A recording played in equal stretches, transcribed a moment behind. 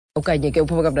okanye ke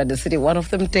uphuma Mdantsane one of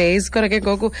them days kodwa ke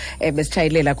ngoku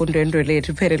besitshayilela kundwendwe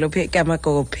lethu Penelope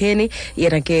Kamagopheni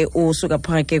yena ke usuka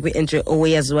phake kwi-NGO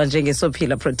eyaziwa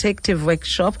njenge-Sophila Protective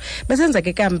Workshop besenza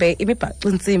ke kambe imibhaco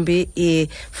nentsimbi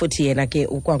futhi yena ke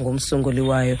ukwangumsunguli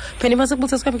wayo. Pheni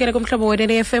masikubuza sikwamkela kumhlobo wena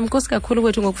ne-FM Nkosi kakhulu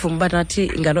wethu ngokuvuma uba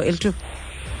nathi ngalo L2.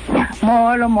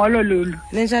 Molo Lulu.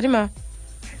 Ninjani ma?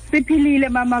 Siphilile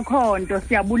mama Khonto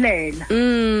siyabulela.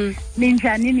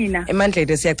 Ninjani nina?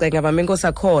 Emandleni siyacenga mama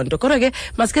Nkosi Khonto. Kodwa ke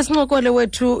masike sincokole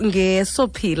wethu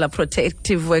nge-Sophila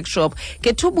Protective Workshop.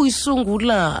 Ke thubu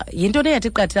isungula yinto neyathi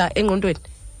qatha engqondweni?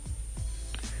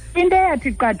 Into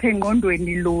eyathi qatha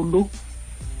engqondweni Lulu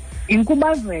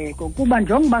inkubazeko kuba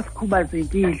njengoba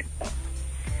sikhubazekile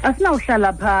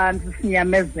asinawuhlala phansi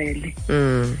sinyamezele.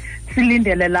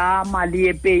 Silindele la mali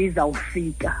yepeyi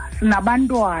izawufika.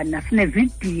 Sinabantwana,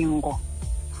 sinezidingo.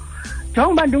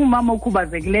 Njengoba ndingumama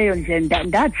okhubazekileyo nje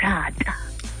ndatshata.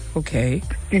 Okay.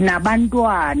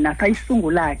 Ndinabantwana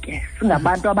sayisungula ke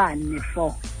singabantu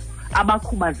abane-4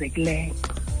 abakhubazekileyo.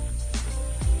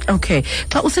 Okay.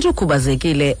 Xa usithi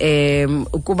ukhubazekile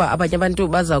ukuba abanye abantu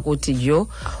baza kuthi yo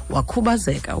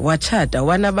wakhubazeka watshata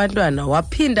wanabantwana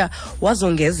waphinda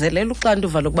wazongezelela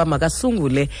uxanduva lokuba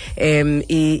makasungule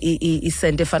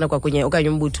isente efana kwakunye okanye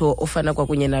umbutho ofana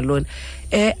kwakunye nalona.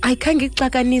 Ayikhange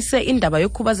ixakanise indaba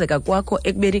yokukhubazeka kwakho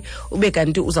ekubeni ube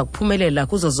kanti uza kuphumelela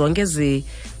kuzo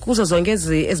zonke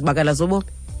ezibakala zobomi?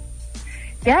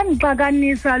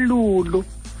 Yandixakanisa Lulu.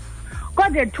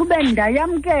 Kodwa thube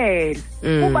ndayamkela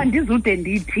kuba ndizude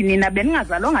ndithi nina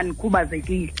beningazalonga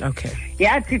nikhubazekile. Okay.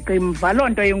 Yathi qimva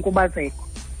lonto yenkubazeko.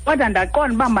 Kodwa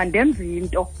ndaqonda uba mandenze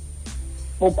into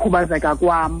ngokukhubazeka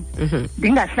kwam.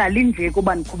 Ndingahlali nje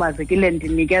kuba nikhubazekile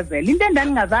ndinikezela. Into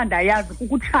endandingazange ndayazi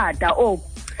kukutshata oku.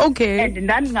 Okay. And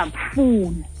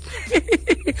ndandingakufuni.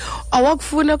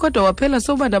 Awakufuna kodwa waphela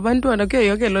soba nabantwana kuyo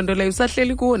yonke lonto leyo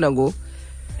usahleli kuwona ngo.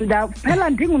 Ndaphela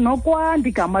ndingunokwanda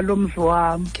igama lomzi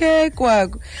wami. Okay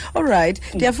kwakho. All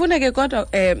right. Ndiyafuna ke kodwa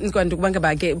kwanti kubange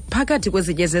bake phakathi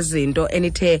kwezinye zezinto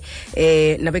enithe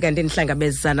nabe kanti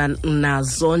nihlangabezana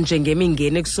nazo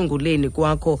njengemingeni ekusunguleni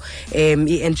kwakho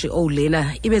i-NGO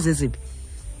lena ibe zeziphi?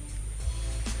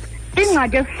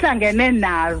 Ingxaki esihlangene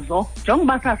nazo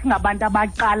njengoba sasingabantu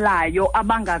abaqalayo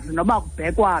abangazi noba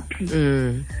kubhekwa phi.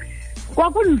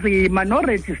 Kwakunzima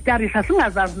noregisterisa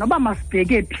singazazi noba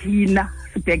masibheke phina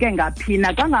sibheke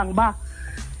ngaphina kangangoba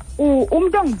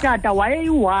umuntu ongutata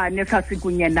wayeyi-1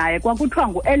 esasikunye naye kwakuthiwa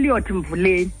ngu-Elliot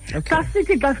Mvuleni.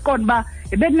 Sasithi xa siqonda uba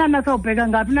ebenana sawubheka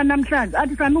ngaphi namhlanje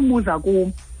athi sanubuza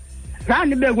kum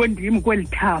zani bekwe ndim kweli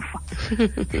thafa.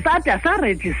 Sada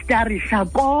saregisterisa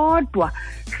kodwa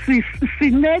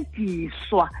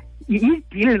sincediswa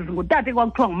i-deals ngutata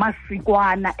kwakuthiwa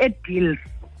nguMasikwana e-deals.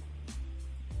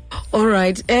 All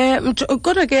right.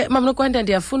 Kodwa ke mamnokwanda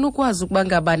ndiyafuna ukwazi ukuba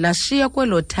ngaba nashiya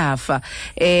kwelo thafa.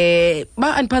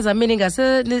 Ba aniphazameni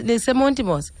niseMonti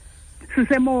mos?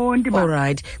 SiseMonti ba. All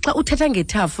right. Xa uthetha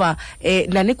ngethafa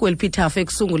nanikweliphi ithafa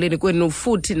ekusunguleni kwenu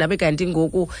futhi nabe kanti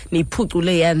ngoku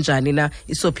niyiphucule yanjani na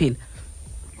iSophila?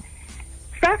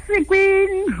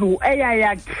 Sasikwindlu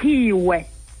eyayakhiwe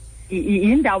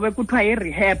indawo ekuthiwa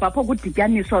yi-rehab apho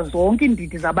kudityaniswa zonke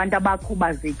iindidi zabantu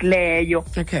abakhubazekileyo.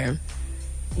 Okay.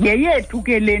 Yeyethu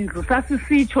ke lendlu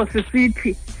sasisitsho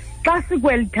sisithi xa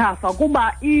sikwelithafa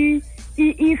kuba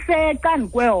isekani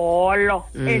kweholo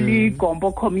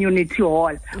eliGombo Community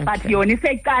Hall but yona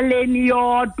isecaleni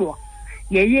yodwa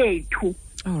yeyethu.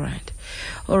 All right.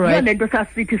 Yonto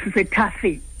sasithi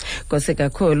sisethafeni. Kose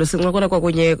kakhulu sincokola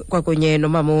kwakunye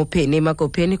nomama uPheni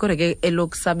Magopheni kodwa ke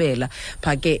elokusabela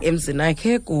phake emzini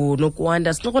akhe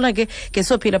kunokwanda sincokola ke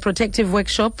ngeSophila Protective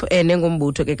Workshop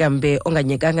nengumbutho ke kambe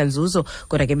onganyekanga nzuzo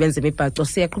kodwa ke benza imibhaco.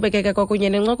 Siyaqhubekeka kwakunye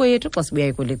nencoko yethu xa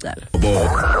sibuya kulicala.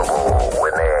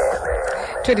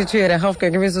 22.5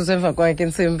 ngemizuzu emva kwakhe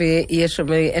intsimbi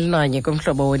ye-11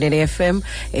 kumhlobo we-FM.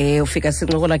 Ufika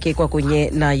sincokola ke kwakunye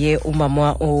naye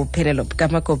umama uPenelope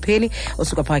Kamagopheni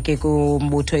osuka phake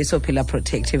kumbutho iSophila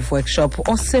Protective Workshop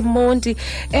oseMonti.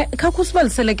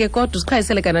 Khakusibalisele ke kodwa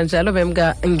usiqhayisele kananjalo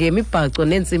bemka ngemibhaco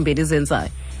nentsimbi enizenzayo.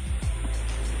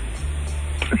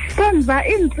 Senza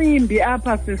intsimbi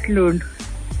apha sisilulu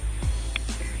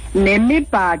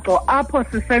nemibhaco apho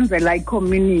sisenzela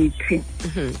i-community.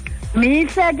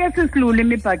 Mihle ke sisilule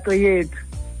imibhaco yethu.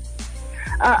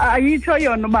 Ayitsho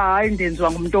yona uba hayi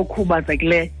ndenziwa ngumuntu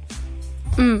okhubazekileyo.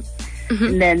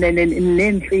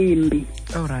 Nentsimbi.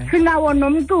 All right. Sinawo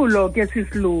nomculo ke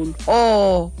sisilulu.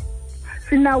 Oh.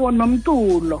 Sinawo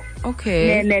nomculo.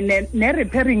 Okay.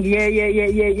 Ne-repairing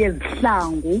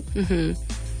yezihlangu.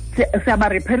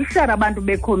 siyabarepherishera abantu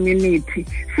be-community,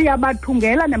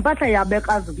 siyabathungela nempahla yabo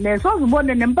ekrazukileyo.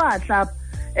 Sozibone nempahla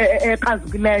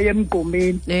eqazukileyo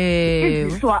emgqomeni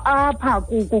iziswa apha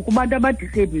kubantu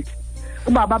abadisabled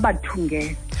kuba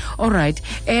babathungele. Alright,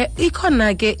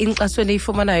 ikhona ke inkxaso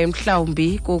eniyifumanayo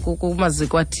mhlawumbi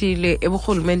kumaziko athile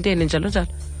eburhulumenteni njalo njalo?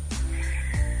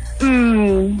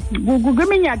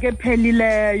 Kwiminyaka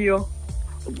ephelileyo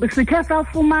sikhe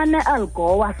safumana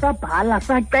algowa sabhala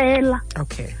sacela.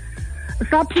 Okay.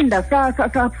 Saphinda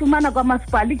safumana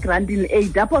kwamasipala i-grant in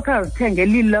aid apho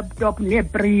sazithengela i-laptop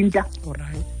nee-printer.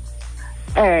 Alright.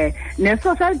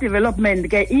 Ne-social development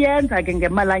ke iyenza ke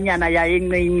ngemalanyana yayo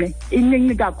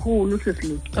incinci kakhulu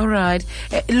sisilu. Alright,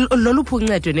 loluphi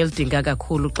uncedo nelidinga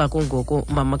kakhulu xa kungoku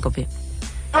Mama Gophe?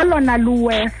 Olona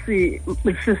luwesi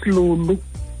sisilulu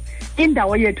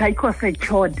indawo yethu ayikho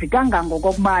secured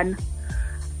kangangokokubana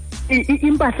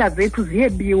impahla zethu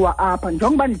ziyebiwa apha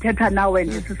njengoba ndithetha nawe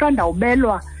nje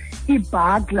sisandawubelwa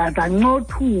iibhagla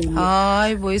zancothulwa.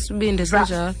 Hayi bo, isibindi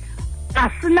sinjalo.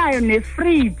 Asinayo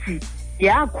nefriji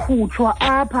yakhutshwa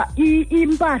apha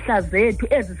impahla zethu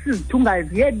ezi sizithungayo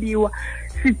ziyebiwa.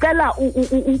 Sicela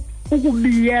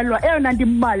ukubiyelwa, eyona nto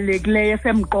ibalulekileyo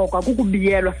esemqoka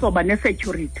kukubiyelwa soba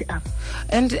nesecurity apha.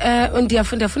 And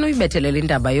ndiyafuna uyibethelela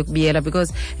indaba yokubiyela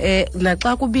because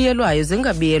naxa kubiyelwayo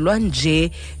zingabiyelwa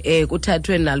nje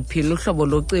kuthathwe naliphina uhlobo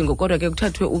locingo, kodwa ke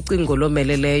kuthathwe ucingo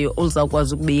lomeleleyo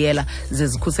oluzawukwazi ukubiyela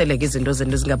zizikhuseleke izinto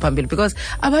zento zingaphambili, because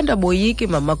abantu aboyiki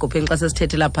Mama Gophe xa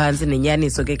sesithethela phantsi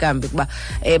nenyaniso ke kambi kuba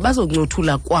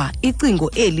bazoncothula kwa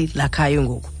icingo eli lakhayo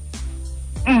ngoku.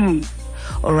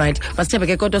 Alright, masithembe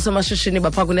ke kodwa somashishini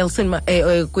bapha kuNelson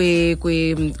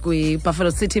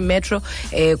kwi-Buffalo City Metro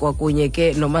kwakunye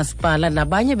ke nomasipala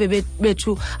nabanye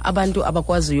bethu abantu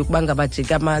abakwaziyo ukuba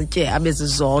ngabajika amatye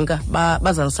abezizonga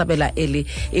bazalisabela eli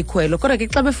ikhwelo. Kodwa ke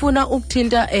xa befuna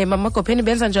ukuthinta Mama Gophe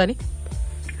benza njani?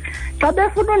 Xa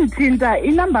befuna undithinta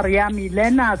inamba yami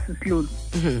lena sisilulu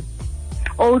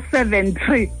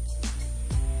 073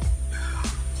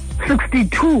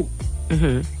 62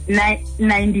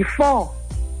 94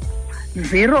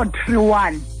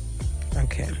 031.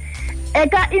 Okay.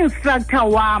 Eka instructor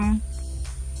wam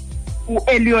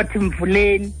uElliot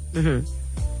Mvuleni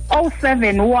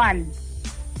 071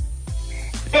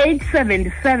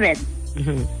 877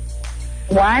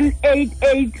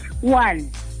 1881.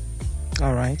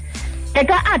 All right.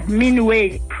 Eka admin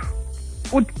wethu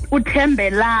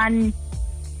uThembelani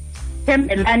Fem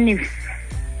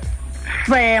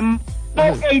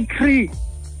 083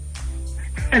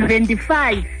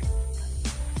 75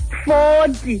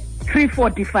 40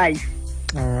 345.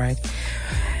 All right.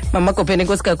 Mama Gophe,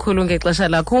 enkosi kakhulu ngexesha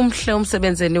lakho. Umhle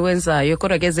umsebenzi eniwenzayo,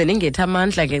 kodwa ke ze ningethe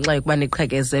amandla ngenxa yokuba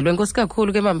niqhekezelwe. Enkosi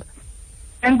kakhulu ke mama.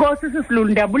 Enkosi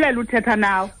sisilulu, ndiyabulela uthetha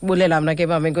nawe. Bulela mna ke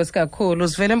mama, enkosi kakhulu.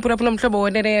 Sivele mphulaphula umhlobo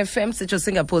wenene FM sitsho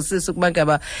singaphosisi ukuba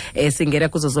ngaba singena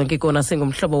kuzo zonke ikona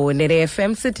singumhlobo wenene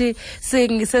FM sithi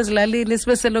singisezilalini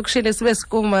sibe selokishini sibe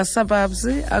sikuma suburbs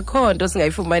akho nto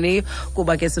singayifumaniyo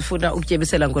kuba ke sifuna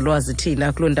ukutyebisela ngolwazi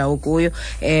thina kuloo ndawo kuyo.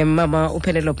 Mama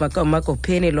uPenelope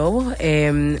Magopheni lowo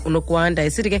unokwanda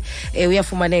isithi ke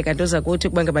uyafumaneka nto zakuthi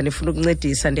kuba ngaba nifuna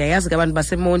ukuncedisa. Ndiyayazi ke abantu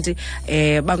baseMonti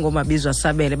bangomabizwa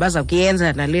sabele baza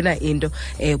kuyenza nalena into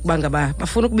kuba ngaba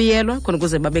bafuna ukubiyelwa khona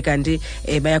ukuze babe kanti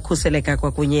bayakhuseleka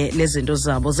kwakunye nezinto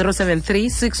zabo.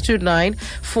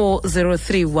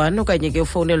 073-629-4031 okanye ke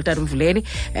ufowunela uTata Mvuleni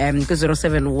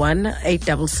ku-071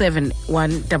 877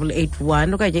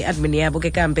 1881 okanye admin yabo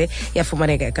ke kambe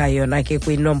yafumaneka kayona ke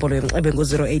kwinombolo yonxebe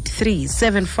ngu-083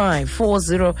 75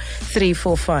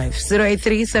 40345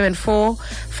 083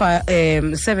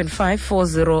 74 75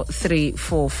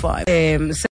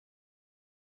 40345